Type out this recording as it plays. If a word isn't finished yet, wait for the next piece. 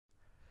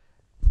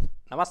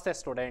ನಮಸ್ತೆ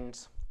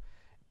ಸ್ಟೂಡೆಂಟ್ಸ್.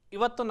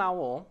 ಇವತ್ತು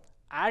ನಾವು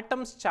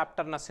ಆಟಮ್ಸ್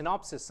ಚಾಪ್ಟರ್ನ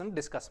ಸಿನಾಪ್ಸಿಸ್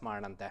ಡಿಸ್ಕಸ್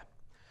ಮಾಡೋಣಂತೆ.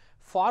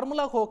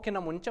 ಫಾರ್ಮುಲಾಗೆ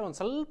ಹೋಗೋಕ್ಕಿಂತ ಮುಂಚೆ ಒಂದು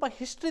ಸ್ವಲ್ಪ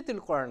ಹಿಸ್ಟ್ರಿ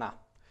ತಿಳ್ಕೊಳ್ಳೋಣ.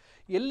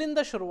 ಎಲ್ಲಿಂದ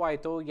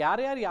ಶುರುವಾಯಿತು,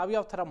 ಯಾರ್ಯಾರು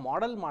ಯಾವ್ಯಾವ ಥರ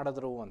ಮಾಡೆಲ್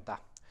ಮಾಡಿದ್ರು ಅಂತ.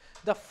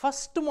 The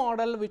first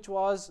model which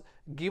was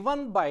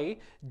given by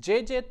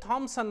J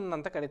Thomson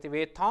ಅಂತ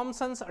ಕರಿತೀವಿ.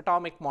 ಥಾಮ್ಸನ್ಸ್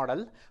atomic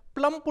model,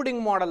 plum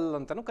pudding model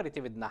ಅಂತಲೂ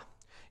ಕರಿತೀವಿ ಇದನ್ನ.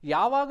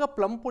 ಯಾವಾಗ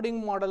ಪ್ಲಮ್ ಪುಡಿಂಗ್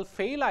ಮಾಡೆಲ್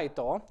ಫೇಲ್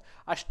ಆಯಿತೋ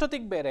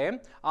ಅಷ್ಟೊತ್ತಿಗೆ ಬೇರೆ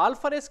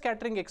ಆಲ್ಫಾ-ರೇ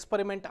ಸ್ಕ್ಯಾಟ್ರಿಂಗ್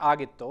ಎಕ್ಸ್ಪರಿಮೆಂಟ್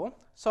ಆಗಿತ್ತು.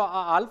 ಸೊ ಆ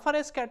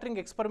ಆಲ್ಫಾ-ರೇ ಸ್ಕ್ಯಾಟ್ರಿಂಗ್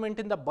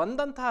ಎಕ್ಸ್ಪರಿಮೆಂಟಿಂದ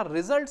ಬಂದಂತಹ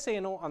ರಿಸಲ್ಟ್ಸ್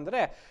ಏನು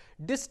ಅಂದರೆ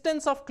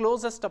ಡಿಸ್ಟೆನ್ಸ್ ಆಫ್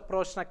ಕ್ಲೋಸೆಸ್ಟ್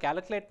ಅಪ್ರೋಚ್ನ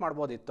ಕ್ಯಾಲ್ಕುಲೇಟ್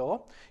ಮಾಡ್ಬೋದಿತ್ತು.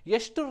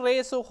 ಎಷ್ಟು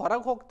ರೇಸು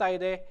ಹೊರಗೆ ಹೋಗ್ತಾ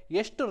ಇದೆ,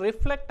 ಎಷ್ಟು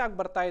ರಿಫ್ಲೆಕ್ಟ್ ಆಗಿ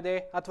ಬರ್ತಾ ಇದೆ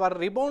ಅಥವಾ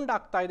ರಿಬೌಂಡ್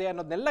ಆಗ್ತಾ ಇದೆ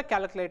ಅನ್ನೋದನ್ನೆಲ್ಲ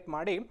ಕ್ಯಾಲ್ಕುಲೇಟ್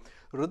ಮಾಡಿ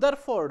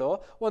ರುದರ್ಫೋರ್ಡು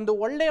ಒಂದು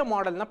ಒಳ್ಳೆಯ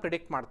ಮಾಡೆಲ್ನ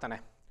ಪ್ರಿಡಿಕ್ಟ್ ಮಾಡ್ತಾನೆ.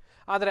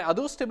 ಆದರೆ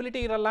ಅದು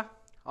ಸ್ಟೆಬಿಲಿಟಿ ಇರಲ್ಲ.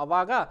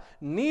 ಆವಾಗ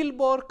Neel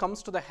bore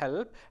comes to the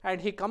help and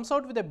he comes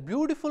out with A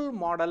beautiful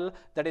model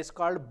that is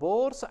called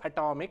Bohr's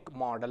atomic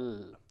model.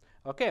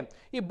 Okay,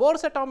 ಈ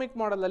ಬೋರ್ಸ್ ಅಟಾಮಿಕ್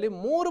ಮಾಡೆಲಲ್ಲಿ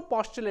 3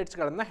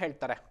 ಪಾಸ್ಟುಲೇಟ್ಸ್ಗಳನ್ನು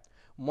ಹೇಳ್ತಾರೆ.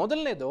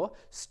 ಮೊದಲನೇದು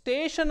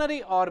ಸ್ಟೇಷನರಿ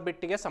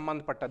ಆರ್ಬಿಟ್ಗೆ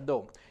ಸಂಬಂಧಪಟ್ಟದ್ದು.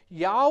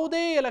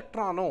 ಯಾವುದೇ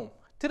ಎಲೆಕ್ಟ್ರಾನು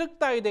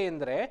ತಿರುಗ್ತಾ ಇದೆ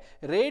ಅಂದರೆ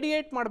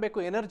ರೇಡಿಯೇಟ್ ಮಾಡಬೇಕು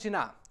ಎನರ್ಜಿನ.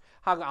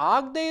 ಹಾಗೆ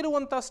ಆಗದೇ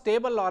ಇರುವಂಥ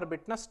ಸ್ಟೇಬಲ್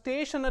ಆರ್ಬಿಟ್ನ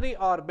ಸ್ಟೇಷನರಿ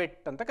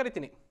ಆರ್ಬಿಟ್ ಅಂತ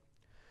ಕರಿತೀನಿ.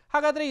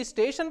 ಹಾಗಾದರೆ ಈ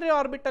ಸ್ಟೇಷನರಿ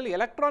ಆರ್ಬಿಟಲ್ಲಿ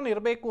ಎಲೆಕ್ಟ್ರಾನ್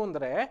ಇರಬೇಕು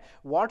ಅಂದರೆ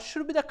what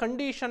should be the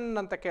condition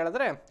ಅಂತ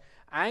ಕೇಳಿದ್ರೆ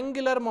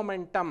angular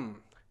momentum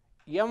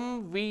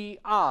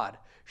MVR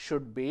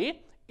should be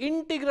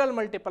integral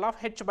multiple of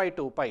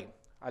h/2π.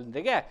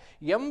 ಅಲ್ಲಿಗೆ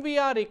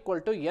MVR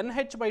 =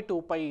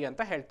 NH/2π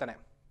ಅಂತ ಹೇಳ್ತಾನೆ.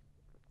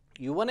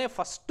 ಇವನೇ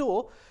ಫಸ್ಟು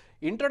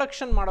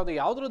ಇಂಟ್ರೊಡಕ್ಷನ್ ಮಾಡೋದು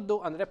ಯಾವುದ್ರದ್ದು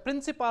ಅಂದರೆ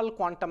ಪ್ರಿನ್ಸಿಪಾಲ್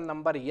ಕ್ವಾಂಟಮ್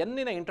ನಂಬರ್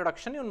ಎನ್ನಿನ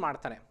ಇಂಟ್ರೊಡಕ್ಷನ್ ಇವನು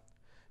ಮಾಡ್ತಾನೆ.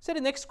 ಸರಿ,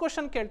 ನೆಕ್ಸ್ಟ್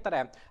ಕ್ವಶನ್ ಕೇಳ್ತಾರೆ,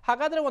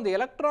 ಹಾಗಾದರೆ ಒಂದು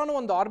ಎಲೆಕ್ಟ್ರಾನು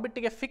ಒಂದು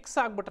ಆರ್ಬಿಟ್ಟಿಗೆ ಫಿಕ್ಸ್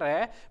ಆಗಿಬಿಟ್ರೆ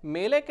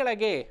ಮೇಲೆ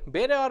ಕೆಳಗೆ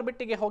ಬೇರೆ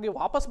ಆರ್ಬಿಟ್ಟಿಗೆ ಹೋಗಿ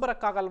ವಾಪಸ್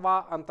ಬರೋಕ್ಕಾಗಲ್ವಾ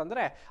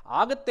ಅಂತಂದರೆ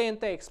ಆಗುತ್ತೆ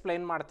ಅಂತ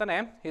ಎಕ್ಸ್ಪ್ಲೈನ್ ಮಾಡ್ತಾನೆ.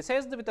 He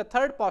says with a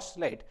third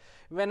postulate,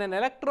 when N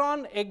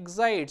electron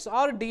excites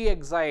R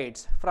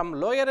D-excites from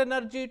lower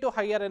energy to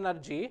higher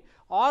energy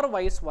R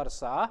wise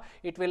Versa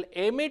it will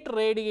emit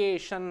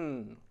radiation.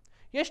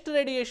 ಎಷ್ಟು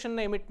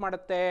ರೇಡಿಯೇಷನ್ನ ಎಮಿಟ್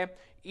ಮಾಡುತ್ತೆ?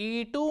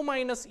 E2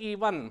 -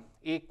 E1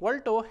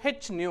 =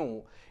 hν.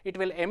 It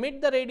will emit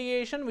the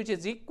radiation which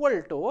is equal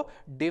to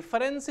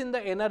difference in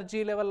the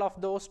energy level of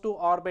those two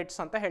orbits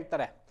ಅಂತ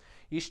ಹೇಳ್ತಾರೆ.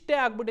 ಇಷ್ಟೇ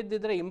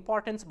ಆಗ್ಬಿಟ್ಟಿದ್ದಿದ್ರೆ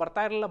importance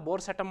ಬರ್ತಾ ಇರಲಿಲ್ಲ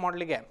Bohr's atom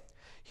ಮಾಡಲಿಗೆ.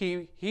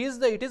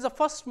 It is the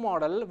first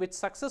model which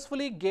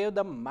successfully gave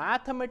the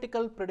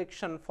mathematical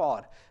prediction for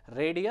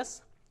radius,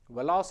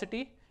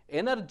 velocity,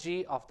 energy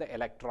of the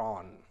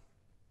electron.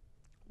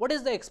 What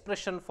is the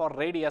expression for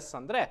radius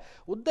ಅಂದರೆ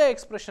ಉದ್ದ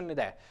expression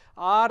ಇದೆ.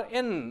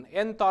 Rn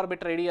nth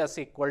orbit radius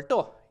 =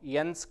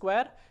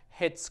 n²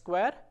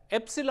 h²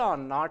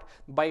 ε0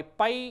 by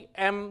pi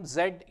m z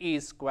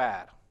e².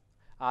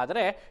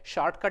 ಆದರೆ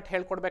shortcut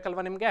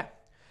ಹೇಳ್ಕೊಡ್ಬೇಕಲ್ವ ನಿಮಗೆ.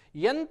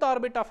 nth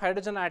orbit of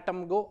hydrogen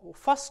ಆಟಮ್ಗೂ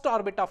first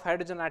orbit of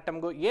hydrogen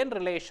ಆಟಮ್ಗೂ ಏನು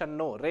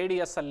relation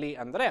ರೇಡಿಯಸ್ಸಲ್ಲಿ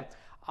ಅಂದರೆ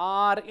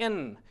Rn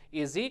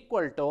is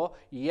equal to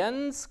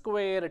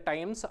n²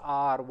 times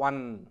R1,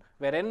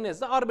 where n is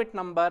the orbit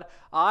number,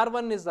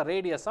 R1 is the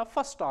radius of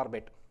first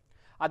orbit.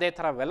 ಅದೇ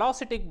ಥರ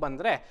ವೆಲಾಸಿಟಿಗೆ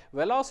ಬಂದರೆ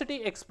velocity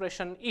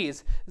expression is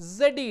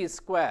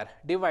ZE²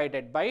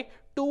 divided by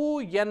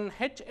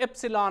 2NH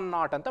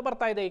ε0 ಅಂತ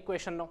ಬರ್ತಾ ಇದೆ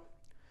ಈಕ್ವೇಷನ್ನು.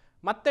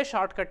 ಮತ್ತೆ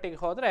ಶಾರ್ಟ್ಕಟ್ಟಿಗೆ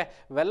ಹೋದರೆ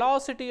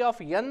velocity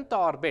of nth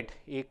orbit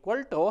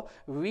 =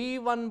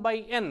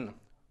 V1/n,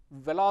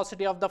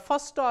 velocity of the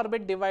first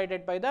orbit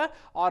divided by the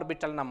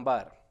orbital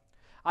number.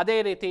 ಅದೇ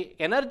ರೀತಿ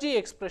ಎನರ್ಜಿ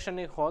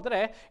ಎಕ್ಸ್ಪ್ರೆಷನ್ಗೆ ಹೋದರೆ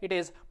it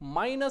is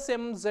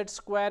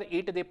 -mz²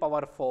 e⁴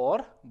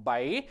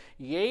 by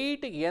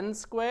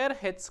 8n²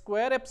 h²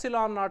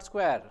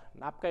 ε0².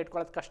 ನಾಪ್ಕ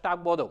ಇಟ್ಕೊಳ್ಳೋದು ಕಷ್ಟ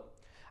ಆಗ್ಬೋದು.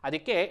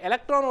 ಅದಕ್ಕೆ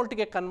ಎಲೆಕ್ಟ್ರಾನ್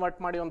ವೋಲ್ಟ್ಗೆ ಕನ್ವರ್ಟ್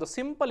ಮಾಡಿ ಒಂದು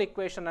ಸಿಂಪಲ್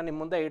ಇಕ್ವೇಷನ್ನ ನಿಮ್ಮ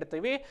ಮುಂದೆ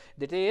ಇಡ್ತೀವಿ.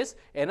 That is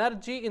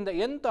energy in the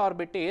nth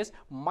orbit is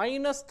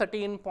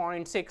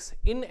 -13.6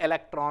 in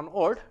electron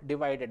volt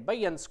divided by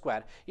n².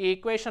 ಈ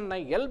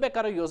ಇಕ್ವೇಷನ್ನ ಎಲ್ಲಿ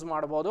ಬೇಕಾದ್ರೂ ಯೂಸ್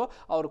ಮಾಡ್ಬೋದು.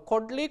 ಅವ್ರು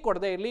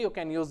ಕೊಡದೇ ಇರಲಿ, you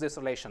can use this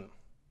relation.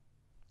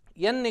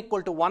 n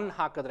 = 1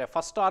 ಹಾಕಿದ್ರೆ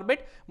ಫಸ್ಟ್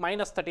ಆರ್ಬಿಟ್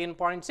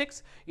 -13.6,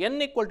 n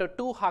 =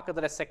 2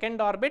 ಹಾಕಿದ್ರೆ ಸೆಕೆಂಡ್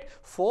ಆರ್ಬಿಟ್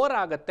 4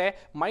 ಆಗುತ್ತೆ.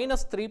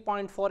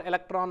 -3.4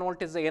 electron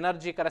volt is the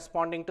energy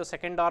corresponding to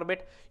second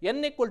orbit.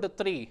 n =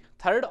 3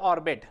 third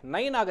orbit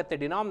 9 ಆಗುತ್ತೆ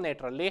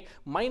ಡಿನಾಮಿನೇಟ್ರಲ್ಲಿ.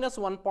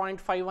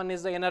 -1.51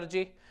 is the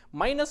energy.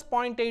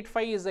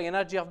 -0.85 is the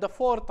energy of the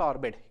fourth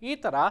orbit. ಈ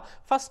ಥರ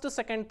first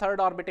second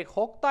third ಆರ್ಬಿಟಿಗೆ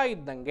ಹೋಗ್ತಾ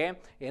ಇದ್ದಂಗೆ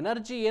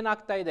energy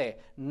ಏನಾಗ್ತಾ ಇದೆ?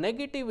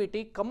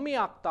 Negativity ಕಮ್ಮಿ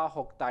ಆಗ್ತಾ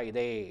ಹೋಗ್ತಾ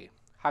ಇದೆ.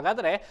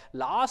 ಹಾಗಾದರೆ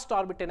ಲಾಸ್ಟ್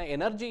ಆರ್ಬಿಟಿನ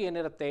ಎನರ್ಜಿ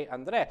ಏನಿರುತ್ತೆ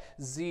ಅಂದರೆ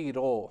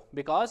 0,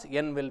 because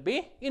n will be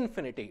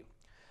infinity.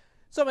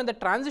 So when the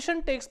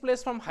transition takes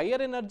place from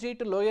higher energy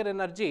to lower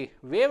energy,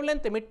 wave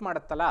length emit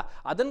ಮಾಡುತ್ತಲ್ಲ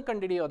ಅದನ್ನು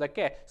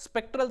ಕಂಡುಹಿಡಿಯೋದಕ್ಕೆ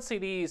ಸ್ಪೆಕ್ಟ್ರಲ್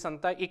ಸೀರೀಸ್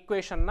ಅಂತ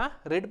ಇಕ್ವೇಷನ್ನ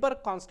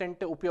ರಿಡ್ಬರ್ಗ್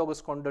ಕಾನ್ಸ್ಟೆಂಟ್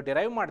ಉಪಯೋಗಿಸ್ಕೊಂಡು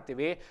ಡಿರೈವ್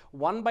ಮಾಡ್ತೀವಿ.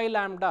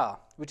 1/λ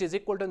which is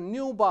equal to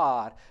nu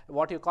bar,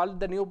 what you call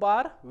the nu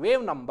bar,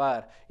 wave number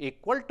 =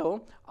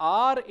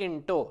 R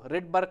into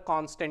Rydberg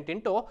constant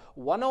into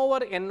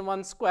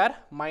 1/n1²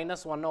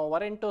 minus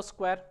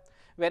 1/n2²,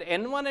 where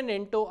n1 and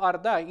n2 are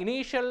the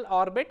initial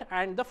orbit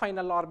and the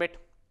final orbit.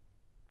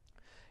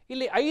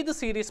 ಇಲ್ಲಿ 5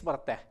 series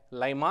ಬರುತ್ತೆ: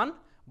 ಲೈಮಾನ್,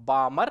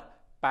 ಬಾಮರ್,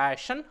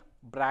 passion,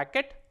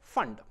 bracket,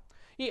 fund.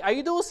 ಈ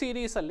 5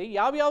 ಸೀರೀಸಲ್ಲಿ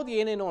ಯಾವ್ಯಾವ್ದು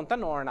ಏನೇನು ಅಂತ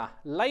ನೋಡೋಣ.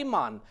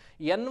 ಲೈಮಾನ್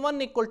n1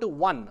 =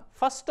 1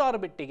 first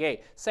ಆರ್ಬಿಟ್ಟಿಗೆ,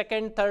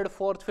 second, third,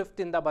 fourth,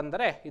 fifth ಇಂದ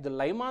ಬಂದರೆ ಇದು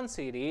ಲೈಮಾನ್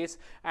ಸೀರೀಸ್.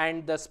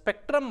 ಆ್ಯಂಡ್ ದ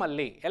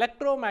ಸ್ಪೆಕ್ಟ್ರಮಲ್ಲಿ,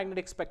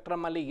 ಎಲೆಕ್ಟ್ರೋಮ್ಯಾಗ್ನೆಟಿಕ್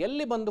ಸ್ಪೆಕ್ಟ್ರಮಲ್ಲಿ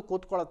ಎಲ್ಲಿ ಬಂದು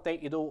ಕೂತ್ಕೊಳ್ಳುತ್ತೆ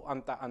ಇದು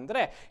ಅಂತ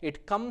ಅಂದರೆ it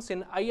comes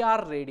in IR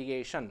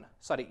radiation,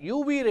 sorry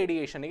UV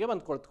ರೇಡಿಯೇಷನ್ಗೆ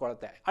ಬಂದು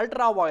ಕೂತ್ಕೊಳ್ಳುತ್ತೆ,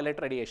 ಅಲ್ಟ್ರಾ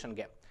ವಯೋಲೆಟ್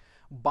ರೇಡಿಯೇಷನ್ಗೆ.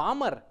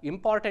 ಬಾಮರ್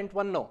ಇಂಪಾರ್ಟೆಂಟ್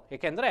ಒನ್ನು,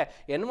 ಏಕೆಂದರೆ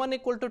n1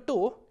 = 2,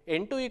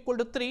 n2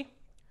 = 3,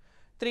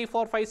 3,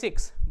 4, 5,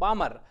 6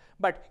 ಬಾಮರ್.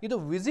 ಬಟ್ ಇದು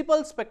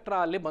ವಿಸಿಬಲ್ ಸ್ಪೆಕ್ಟ್ರಾ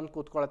ಅಲ್ಲಿ ಬಂದು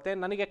ಕೂತ್ಕೊಳ್ಳುತ್ತೆ,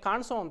 ನನಗೆ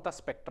ಕಾಣಿಸೋ ಅಂಥ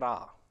ಸ್ಪೆಕ್ಟ್ರಾ.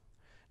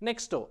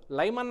 ನೆಕ್ಸ್ಟು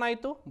ಲೈಮನ್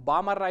ಆಯಿತು,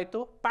 ಬಾಮರ್ ಆಯಿತು.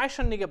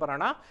 ಪ್ಯಾಷನ್ನಿಗೆ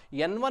ಬರೋಣ.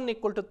 n1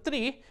 =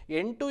 3,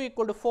 n2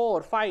 =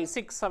 4, 5,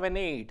 6, 7,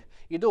 8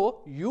 ಇದು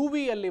UV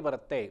ಅಲ್ಲಿ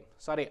ಬರುತ್ತೆ,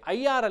 ಸಾರಿ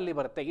IR ಅಲ್ಲಿ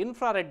ಬರುತ್ತೆ,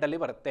 ಇನ್ಫ್ರಾರೆಡ್ ಅಲ್ಲಿ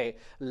ಬರುತ್ತೆ.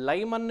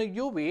 ಲೈಮನ್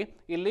UV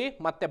ಇಲ್ಲಿ,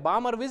 ಮತ್ತೆ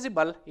ಬಾಮರ್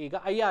ವಿಸಿಬಲ್. ಈಗ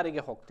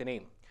IRಗೆ ಹೋಗ್ತೀನಿ.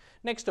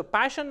 ನೆಕ್ಸ್ಟ್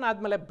ಪ್ಯಾಷನ್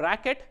ಆದಮೇಲೆ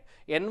bracket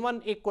n1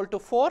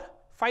 = 4,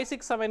 5,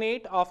 6, 7,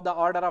 8 of the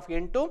order of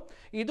n2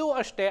 ಇದು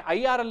ಅಷ್ಟೇ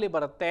IR ಅಲ್ಲಿ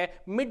ಬರುತ್ತೆ,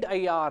 ಮಿಡ್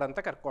IR ಅಂತ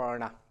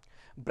ಕರ್ಕೊಳ್ಳೋಣ.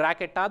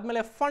 ಬ್ರ್ಯಾಕೆಟ್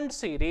ಆದಮೇಲೆ fund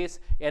series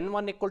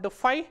n1 =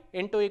 5,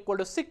 n2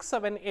 = 6,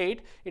 7,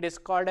 8 it is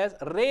called as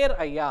rare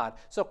IR.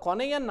 So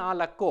ಕೊನೆಯ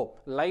 4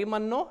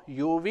 ಲೈಮನ್ನು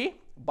UV,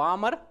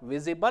 ಬಾಮರ್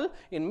ವಿಸಿಬಲ್,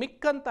 ಇನ್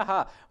ಮಿಕ್ಕಂತಹ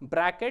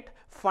ಬ್ರ್ಯಾಕೆಟ್,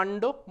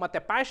 ಫಂಡು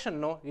ಮತ್ತು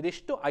ಪ್ಯಾಷನ್ನು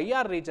ಇದಿಷ್ಟು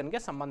IR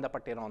ರೀಜನ್ಗೆ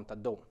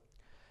ಸಂಬಂಧಪಟ್ಟಿರುವಂಥದ್ದು.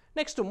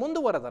 ನೆಕ್ಸ್ಟ್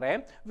ಮುಂದುವರೆದರೆ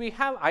we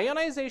have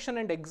ionisation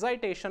and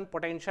excitation,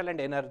 potential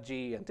and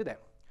energy ಅಂತಿದೆ.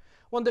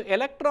 ಒಂದು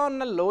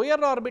ಎಲೆಕ್ಟ್ರಾನ್ನ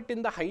ಲೋಯರ್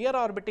ಆರ್ಬಿಟ್ಟಿಂದ ಹೈಯರ್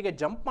ಆರ್ಬಿಟ್ಟಿಗೆ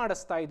ಜಂಪ್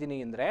ಮಾಡಿಸ್ತಾ ಇದ್ದೀನಿ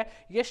ಅಂದರೆ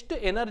ಎಷ್ಟು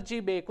ಎನರ್ಜಿ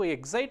ಬೇಕು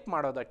ಎಕ್ಸೈಟ್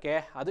ಮಾಡೋದಕ್ಕೆ,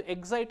 ಅದು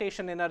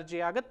ಎಕ್ಸೈಟೇಷನ್ ಎನರ್ಜಿ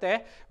ಆಗುತ್ತೆ,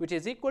 which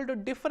is equal to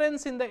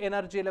difference in the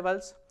energy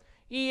levels.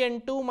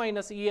 En2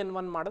 -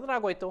 En1 ಮಾಡಿದ್ರೆ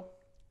ಆಗೋಯ್ತು.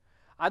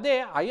 ಅದೇ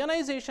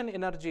ಅಯೋನೈಸೇಷನ್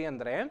ಎನರ್ಜಿ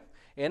ಅಂದರೆ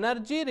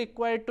energy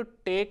required to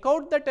take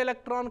out that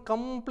electron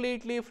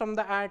completely from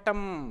the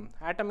atom.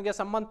 ಆಟಮ್ಗೆ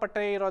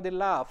ಸಂಬಂಧಪಟ್ಟೇ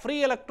ಇರೋದಿಲ್ಲ, ಫ್ರೀ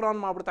ಎಲೆಕ್ಟ್ರಾನ್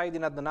ಮಾಡ್ಬಿಡ್ತಾ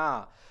ಇದ್ದೀನಿ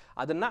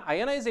ಅದನ್ನು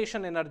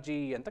ಅಯೋನೈಸೇಷನ್ ಎನರ್ಜಿ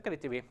ಅಂತ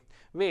ಕರಿತೀವಿ.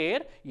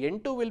 Wear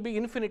n2 will be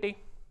infinity.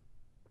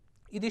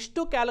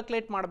 ಇದಿಷ್ಟು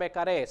ಕ್ಯಾಲ್ಕುಲೇಟ್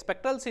ಮಾಡಬೇಕಾದ್ರೆ,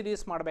 ಸ್ಪೆಕ್ಟ್ರಲ್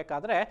ಸೀರೀಸ್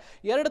ಮಾಡಬೇಕಾದ್ರೆ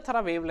 2 ಥರ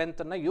ವೇವ್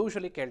ಲೆಂತನ್ನು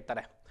ಯೂಶಲಿ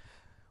ಕೇಳ್ತಾರೆ.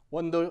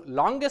 ಒಂದು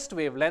ಲಾಂಗೆಸ್ಟ್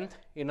ವೇವ್ ಲೆಂತ್,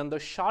 ಇನ್ನೊಂದು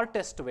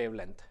shortest wave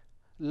length.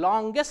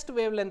 Longest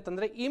wave length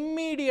ಅಂದರೆ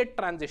ಇಮ್ಮಿಡಿಯೇಟ್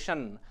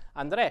ಟ್ರಾನ್ಸಿಷನ್,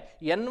 ಅಂದರೆ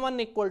n1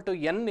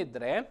 = n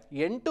ಇದ್ದರೆ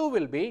n2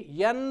 will be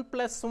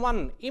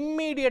n+1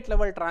 immediate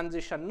level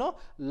ಟ್ರಾನ್ಸಿಷನ್ನು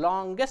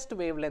longest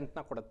wave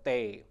ಲೆಂತ್ನ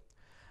ಕೊಡುತ್ತೆ.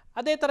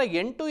 ಅದೇ ಥರ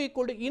n2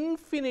 =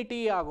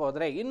 ಇನ್ಫಿನಿಟಿ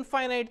ಆಗೋದ್ರೆ,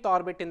 ಇನ್ಫೈನೈಟ್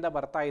ಆರ್ಬಿಟಿಂದ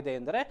ಬರ್ತಾ ಇದೆ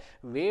ಅಂದರೆ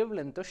ವೇವ್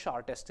ಲೆಂತು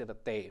ಶಾರ್ಟೆಸ್ಟ್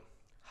ಇರುತ್ತೆ.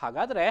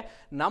 ಹಾಗಾದರೆ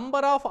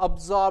number of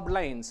absorbed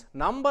lines,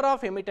 number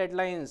of emitted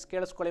lines,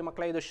 ಕೇಳಿಸ್ಕೊಳ್ಳಿ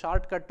ಮಕ್ಕಳೇ, ಇದು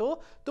ಶಾರ್ಟ್ಕಟ್ಟು,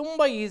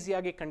 ತುಂಬ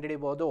ಈಸಿಯಾಗಿ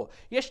ಕಂಡುಹಿಡಿಬೋದು.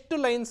 ಎಷ್ಟು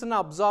ಲೈನ್ಸನ್ನು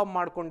ಅಬ್ಸಾರ್ಬ್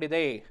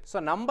ಮಾಡಿಕೊಂಡಿದೆ. So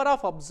number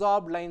of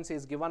absorbed lines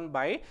is given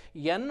by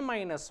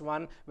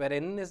n-1 wear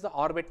n is the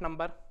orbit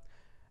number.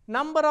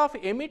 Number of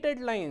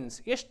emitted lines,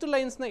 ಎಷ್ಟು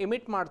ಲೈನ್ಸ್ನ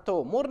ಎಮಿಟ್ ಮಾಡ್ತೋ,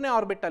 3ನೇ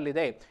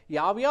ಆರ್ಬಿಟಲ್ಲಿದೆ,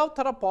 ಯಾವ್ಯಾವ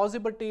ಥರ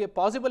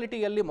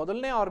ಪಾಸಿಬಿಲಿಟಿಯಲ್ಲಿ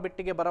ಮೊದಲನೇ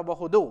ಆರ್ಬಿಟ್ಟಿಗೆ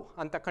ಬರಬಹುದು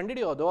ಅಂತ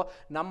ಕಂಡುಹಿಡಿಯೋದು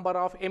ನಂಬರ್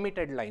ಆಫ್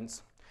ಎಮಿಟೆಡ್ ಲೈನ್ಸ್.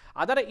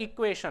 ಅದರ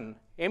equation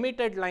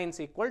emitted lines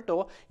 =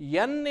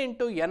 n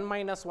 ×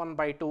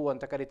 n-1/2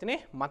 ಅಂತ ಕರಿತೀನಿ.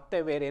 ಮತ್ತೆ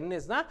wear n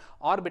is the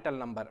orbital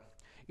number.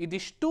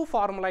 ಇದಿಷ್ಟು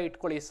ಫಾರ್ಮುಲಾ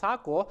ಇಟ್ಕೊಳ್ಳಿ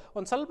ಸಾಕು.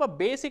 ಒಂದು ಸ್ವಲ್ಪ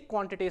ಬೇಸಿಕ್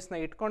ಕ್ವಾಂಟಿಟೀಸ್ನ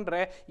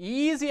ಇಟ್ಕೊಂಡ್ರೆ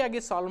ಈಸಿಯಾಗಿ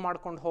ಸಾಲ್ವ್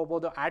ಮಾಡ್ಕೊಂಡು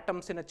ಹೋಗ್ಬೋದು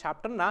ಆಟಮ್ಸಿನ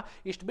ಚಾಪ್ಟರ್ನ.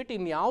 ಇಷ್ಟು ಬಿಟ್ಟು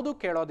ಇನ್ಯಾವುದೂ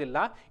ಕೇಳೋದಿಲ್ಲ.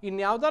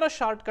 ಇನ್ಯಾವುದಾರ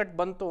ಶಾರ್ಟ್ಕಟ್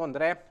ಬಂತು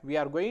ಅಂದರೆ we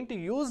are going to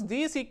use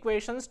these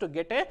equations to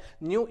get A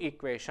new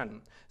equation.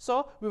 So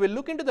we will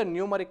look in to the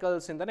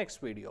numericals in the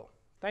next video.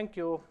 Thank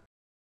you.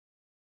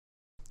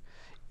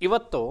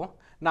 ಇವತ್ತು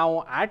ನಾವು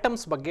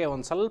ಆಟಮ್ಸ್ ಬಗ್ಗೆ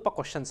ಒಂದು ಸ್ವಲ್ಪ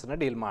ಕ್ವಶನ್ಸನ್ನು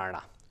ಡೀಲ್ ಮಾಡೋಣ.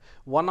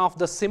 One of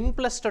the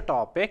simplest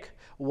topic,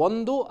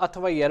 1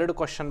 ಅಥವಾ 2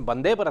 question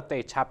ಬಂದೇ ಬರುತ್ತೆ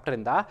ಈ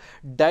ಚಾಪ್ಟರಿಂದ,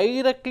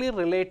 directly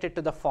related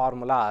to the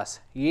formulas.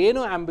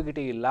 ಏನು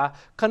ಆಂಬಿಗಿಟಿ ಇಲ್ಲ,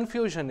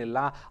 ಕನ್ಫ್ಯೂಷನ್ ಇಲ್ಲ,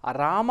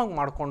 ಆರಾಮಾಗಿ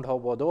ಮಾಡ್ಕೊಂಡು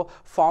ಹೋಗ್ಬೋದು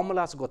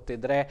ಫಾರ್ಮುಲಾಸ್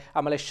ಗೊತ್ತಿದ್ದರೆ.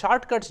 ಆಮೇಲೆ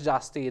ಶಾರ್ಟ್ಕಟ್ಸ್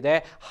ಜಾಸ್ತಿ ಇದೆ.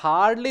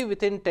 Hardly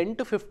within 10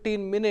 to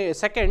 15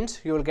 seconds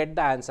you will get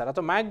the answer,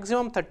 ಅಥವಾ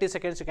maximum 30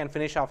 seconds you can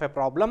finish of A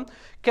problem.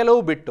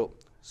 ಕೆಲವು ಬಿಟ್ಟು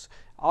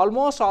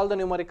almost all the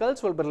numericals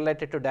will be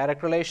related to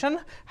direct relation.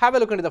 Have a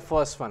look into the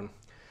first one.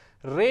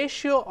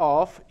 Ratio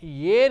of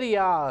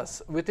areas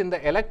within the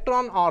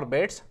electron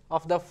orbits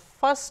of the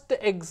first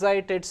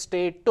excited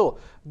state to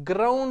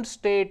ground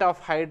state of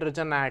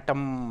hydrogen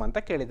atom ಅಂತ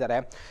ಕೇಳಿದ್ದಾರೆ.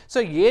 So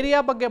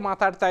area ಬಗ್ಗೆ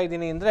ಮಾತಾಡ್ತಾ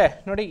ಇದ್ದೀನಿ ಅಂದರೆ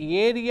ನೋಡಿ,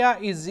 area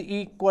is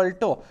equal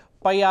to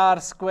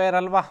πr²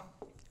 ಅಲ್ವಾ.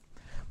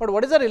 But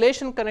what is the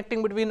relation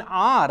connecting between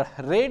R,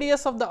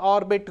 radius of the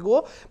ಆರ್ಬಿಟ್ಗೂ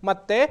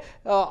ಮತ್ತು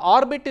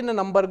ಆರ್ಬಿಟಿನ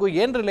ನಂಬರ್ಗೂ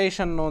ಏನು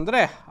ರಿಲೇಷನ್ನು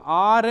ಅಂದರೆ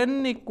rn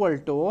 =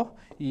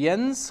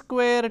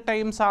 n²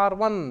 ×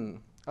 r1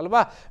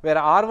 ಅಲ್ವಾ.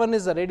 Wear r1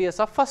 is the radius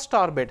of first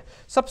orbit.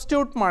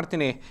 Substitute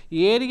ಮಾಡ್ತೀನಿ,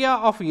 area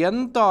of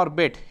nth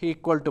orbit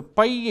 = π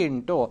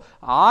 ×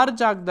 r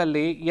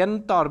ಜಾಗದಲ್ಲಿ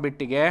nth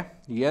ಆರ್ಬಿಟ್ಟಿಗೆ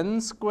n²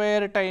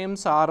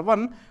 ×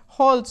 r1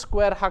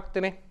 2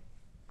 ಹಾಕ್ತೀನಿ.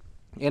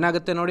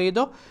 ಏನಾಗುತ್ತೆ ನೋಡಿ,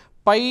 ಇದು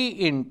π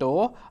 ×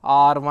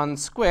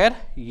 r1²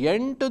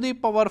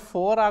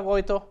 n⁴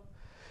 ಆಗೋಯ್ತು.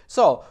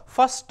 So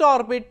first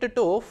orbit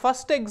to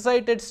first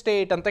excited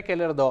state ಅಂತ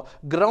ಕೇಳಿರೋದು.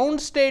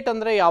 ಗ್ರೌಂಡ್ ಸ್ಟೇಟ್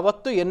ಅಂದರೆ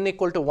ಯಾವತ್ತು n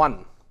 = 1.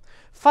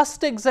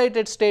 ಫಸ್ಟ್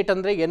ಎಕ್ಸೈಟೆಡ್ ಸ್ಟೇಟ್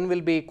ಅಂದರೆ n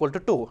will be equal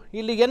to 2.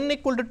 ಇಲ್ಲಿ n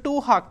ಈಕ್ವಲ್ ಟು 2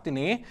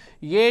 ಹಾಕ್ತೀನಿ.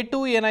 a2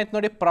 ಏನಾಯ್ತು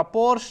ನೋಡಿ,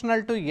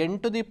 proportional to n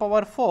to the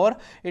power 4,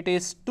 it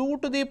is 2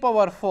 to the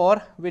power 4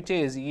 which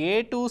is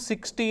a2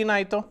 16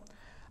 ಆಯಿತು.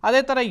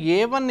 ಅದೇ ಥರ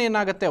a1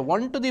 ಏನಾಗುತ್ತೆ,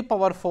 1 to the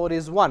power 4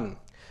 is 1.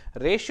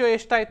 Ratio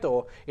ಎಷ್ಟಾಯಿತು,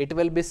 ಇಟ್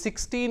ವಿಲ್ ಬಿ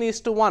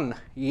 16:1.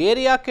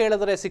 ಏರಿಯಾ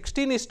ಕೇಳಿದ್ರೆ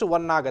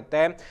 16:1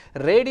 ಆಗುತ್ತೆ.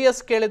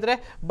 ರೇಡಿಯಸ್ ಕೇಳಿದರೆ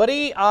ಬರೀ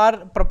R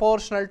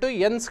proportional to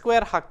n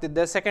square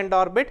ಹಾಕ್ತಿದ್ದೆ. Second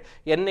orbit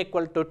n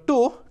equal to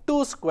 2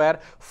 square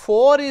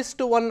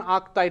 4:1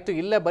 ಆಗ್ತಾಯಿತ್ತು.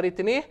 ಇಲ್ಲೇ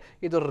ಬರಿತೀನಿ,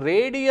 ಇದು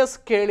ರೇಡಿಯಸ್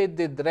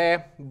ಕೇಳಿದ್ದಿದ್ರೆ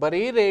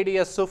ಬರೀ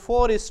ರೇಡಿಯಸ್ಸು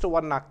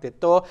 4:1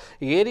 ಆಗ್ತಿತ್ತು.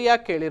 Area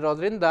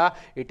ಕೇಳಿರೋದ್ರಿಂದ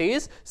it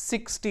is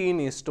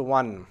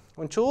 16:1.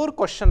 ಒಂಚೂರು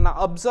ಕ್ವಶನ್ನ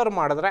ಅಬ್ಸರ್ವ್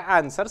ಮಾಡಿದ್ರೆ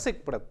ಆನ್ಸರ್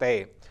ಸಿಕ್ಬಿಡುತ್ತೆ.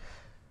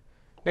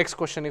 ನೆಕ್ಸ್ಟ್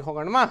ಕ್ವಶನಿಗೆ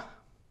ಹೋಗೋಣ.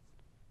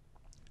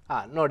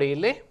 ನೋಡಿ,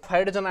 ಇಲ್ಲಿ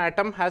ಹೈಡ್ರೋಜನ್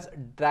ಆಟಮ್ ಹ್ಯಾಸ್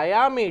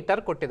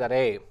ಡಯಾಮೀಟರ್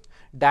ಕೊಟ್ಟಿದ್ದಾರೆ.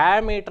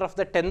 Diameter of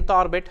the 10th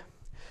orbit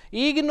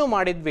ಈಗಿನ್ನೂ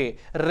ಮಾಡಿದ್ವಿ.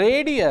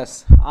 Radius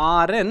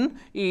RN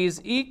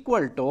is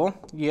equal to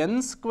n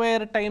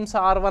square times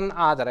R1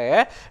 ಆದರೆ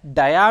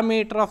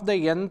diameter of the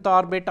nth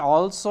orbit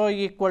also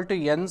equal to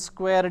n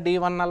square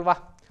D1 ಅಲ್ವಾ?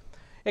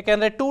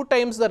 ಯಾಕೆಂದರೆ 2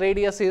 times the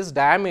radius is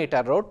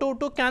diameter,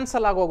 2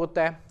 cancel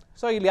ಆಗೋಗುತ್ತೆ.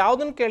 So ಇಲ್ಲಿ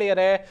ಯಾವುದನ್ನು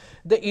ಕೇಳಿದರೆ,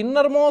 the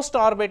inner most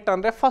orbit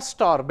ಅಂದರೆ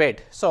first orbit.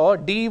 So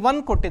D1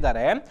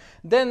 ಕೊಟ್ಟಿದ್ದಾರೆ.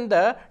 Then the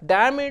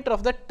diameter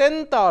of the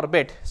 10th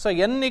orbit. So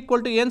n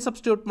equal to ಏನು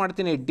substitute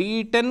ಮಾಡ್ತೀನಿ,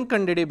 D10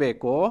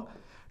 ಕಂಡುಹಿಡಿಬೇಕು.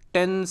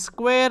 10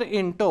 ಸ್ಕ್ವೇರ್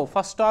ಇಂಟು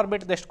ಫಸ್ಟ್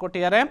ಆರ್ಬಿಟ್ ಎಷ್ಟು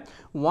ಕೊಟ್ಟಿದ್ದಾರೆ,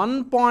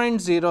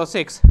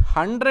 1.06.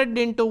 100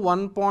 into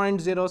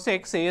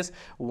 1.06 is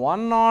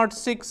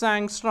 106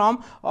 angstrom.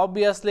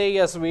 Obviously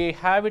S, we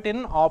have it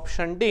in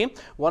option D,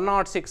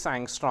 106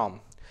 angstrom.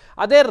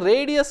 ಅದೇ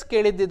radius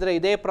ಕೇಳಿದ್ದಿದ್ರೆ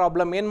ಇದೇ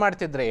problem ಏನು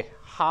ಮಾಡ್ತಿದ್ರಿ,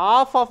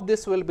 half of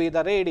this will be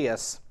the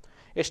radius.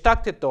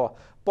 ಎಷ್ಟಾಗ್ತಿತ್ತು,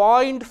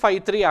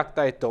 0.53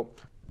 ಆಗ್ತಾ ಇತ್ತು.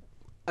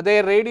 ಅದೇ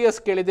ರೇಡಿಯಸ್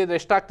ಕೇಳಿದ್ದಿದ್ರೆ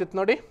ಎಷ್ಟಾಗ್ತಿತ್ತು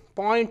ನೋಡಿ,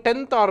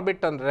 10th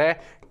ಆರ್ಬಿಟ್ ಅಂದರೆ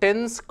 10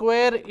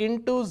 square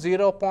into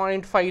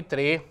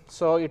 0.53.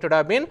 So it would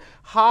have been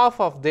half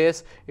of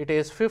this, it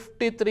is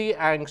 53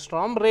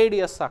 angstrom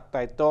radius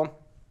ಆಗ್ತಾ ಇತ್ತು.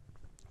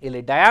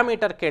 ಇಲ್ಲಿ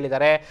ಡಯಾಮೀಟರ್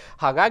ಕೇಳಿದ್ದಾರೆ,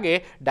 ಹಾಗಾಗಿ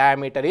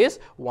diameter is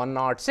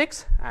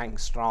 106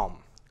 angstrom.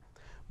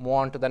 Move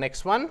on to the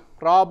next one.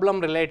 Problem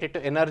related to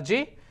energy.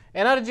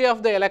 Energy of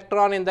the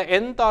electron in the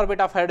nth orbit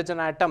of hydrogen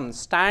atom.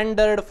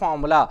 Standard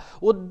formula.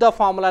 ಉದ್ದ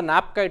formula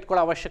ಜ್ಞಾಪಕ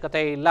ಇಟ್ಕೊಳ್ಳೋ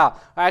ಅವಶ್ಯಕತೆ ಇಲ್ಲ.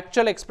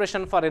 Actual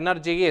expression for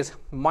energy is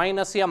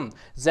minus m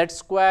z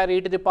square e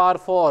to the power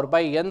 4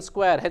 by n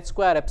square h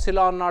square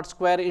epsilon naught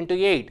square into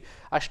 8.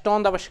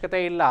 ಅಷ್ಟೊಂದು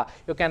ಅವಶ್ಯಕತೆ ಇಲ್ಲ.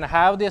 You can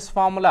have this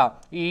formula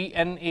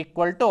En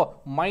equal to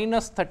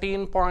minus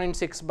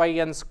 13.6 by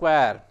n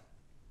square.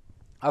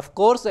 Of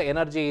course, the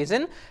energy is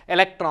in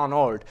electron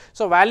volt.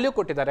 So, value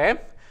ಕೊಟ್ಟಿದ್ದಾರೆ.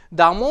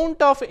 The amount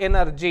of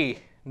energy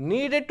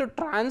needed to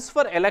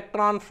transfer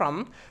electron from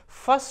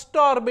first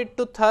orbit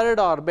to third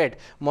orbit.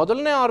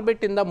 ಮೊದಲನೇ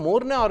orbit ಇಂದ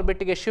ಮೂರನೇ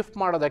ಆರ್ಬಿಟ್ಗೆ shift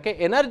ಮಾಡೋದಕ್ಕೆ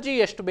energy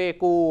ಎಷ್ಟು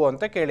ಬೇಕು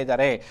ಅಂತ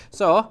ಕೇಳಿದ್ದಾರೆ.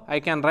 So I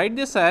can write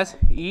this as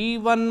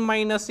E1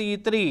 minus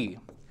E3.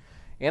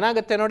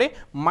 ಏನಾಗುತ್ತೆ ನೋಡಿ,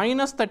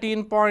 minus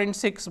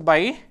 13.6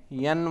 by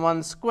N1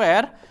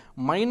 square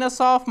minus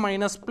of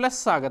minus plus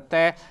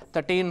ಆಗುತ್ತೆ,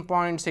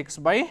 13.6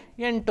 by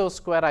N2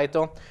 ಸ್ಕ್ವೇರ್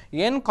ಆಯಿತು.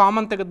 ಏನು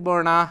ಕಾಮನ್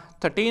ತೆಗೆದುಬೋಣ,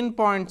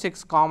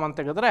 13.6 ಕಾಮನ್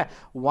ತೆಗೆದ್ರೆ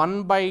 1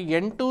 by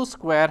N2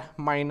 square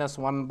minus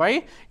 1 by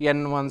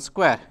N1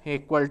 square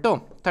equal to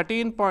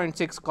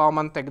 13.6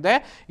 common ತೆಗೆದೆ.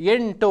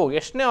 N2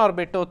 ಎಷ್ಟನೇ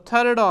ಆರ್ಬಿಟು,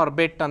 third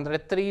orbit ಅಂದರೆ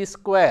 3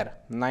 square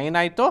 9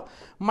 ಆಯಿತು,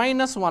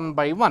 minus 1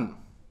 by 1.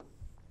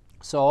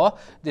 So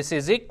this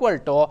is equal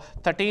to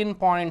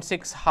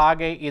 13.6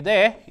 ಹಾಗೆ ಇದೆ.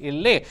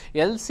 ಇಲ್ಲಿ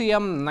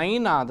LCM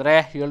 9 ಆದರೆ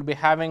you will be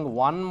having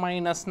 1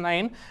 minus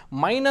 9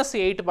 minus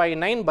 8 by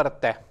 9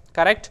 ಬರುತ್ತೆ.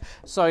 Correct.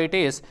 So it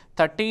is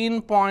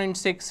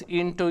 13.6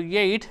 into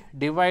 8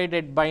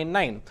 divided by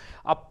 9.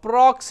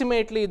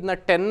 Approximately ಇದನ್ನ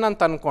 10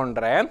 ಅಂತ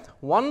ಅಂದ್ಕೊಂಡ್ರೆ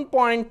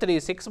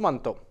 1.36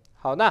 ಬಂತು.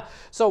 ಹೌದಾ?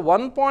 ಸೊ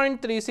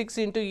 1.36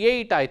 into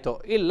 8 ಆಯಿತು.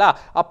 ಇಲ್ಲ,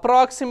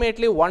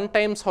 ಅಪ್ರಾಕ್ಸಿಮೇಟ್ಲಿ 1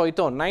 ಟೈಮ್ಸ್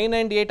ಹೋಯಿತು. 9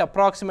 and 8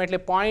 ಅಪ್ರಾಕ್ಸಿಮೇಟ್ಲಿ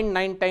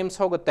 0.9 ಟೈಮ್ಸ್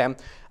ಹೋಗುತ್ತೆ.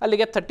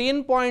 ಅಲ್ಲಿಗೆ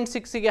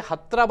 13.6ಗೆ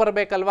ಹತ್ತಿರ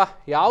ಬರಬೇಕಲ್ವಾ?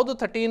 ಯಾವುದು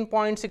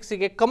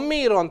 13.6ಗೆ ಕಮ್ಮಿ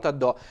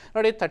ಇರುವಂಥದ್ದು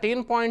ನೋಡಿ.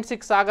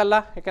 13.6 ಆಗಲ್ಲ,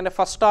 ಯಾಕೆಂದರೆ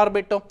ಫಸ್ಟ್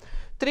ಆರ್ಬಿಟ್ಟು.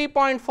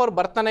 3.4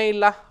 ಬರ್ತಾನೆ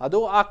ಇಲ್ಲ,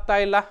 ಅದು ಆಗ್ತಾ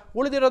ಇಲ್ಲ.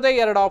 ಉಳಿದಿರೋದೇ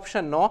ಎರಡು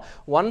ಆಪ್ಷನ್ನು.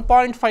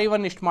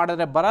 1.51 ಇಷ್ಟು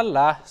ಮಾಡಿದ್ರೆ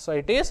ಬರಲ್ಲ. So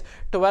it is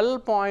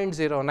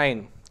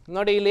 12.09.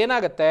 ನೋಡಿ ಇಲ್ಲಿ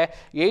ಏನಾಗುತ್ತೆ,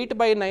 8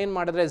 by 9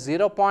 ಮಾಡಿದ್ರೆ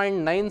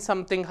 0.9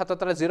 ಸಮಥಿಂಗ್,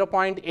 ಹತ್ತಿರ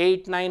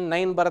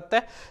 0.899 ಬರುತ್ತೆ.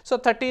 So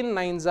 13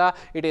 9s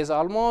it is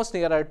almost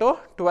nearer to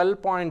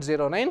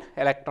 12.09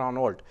 electron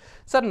volt.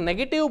 Sir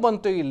negative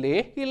ಬಂತು ಇಲ್ಲಿ,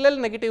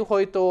 ಇಲ್ಲೆಲ್ಲಿ ನೆಗೆಟಿವ್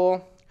ಹೋಯಿತು?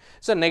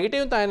 ಸೊ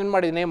ನೆಗೆಟಿವ್ ಅಂತ ಏನೇನು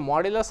ಮಾಡಿದ್ದೀನಿ,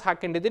 ಮಾಡ್ಯುಲಸ್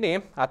ಹಾಕೊಂಡಿದ್ದೀನಿ,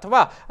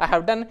 ಅಥವಾ I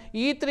have done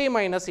E3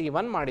 minus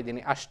E1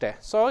 ಮಾಡಿದ್ದೀನಿ ಅಷ್ಟೇ.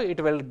 So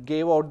it will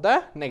give out the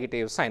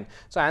negative sign.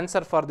 So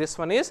answer for this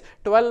one is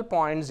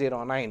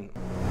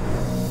 12.09.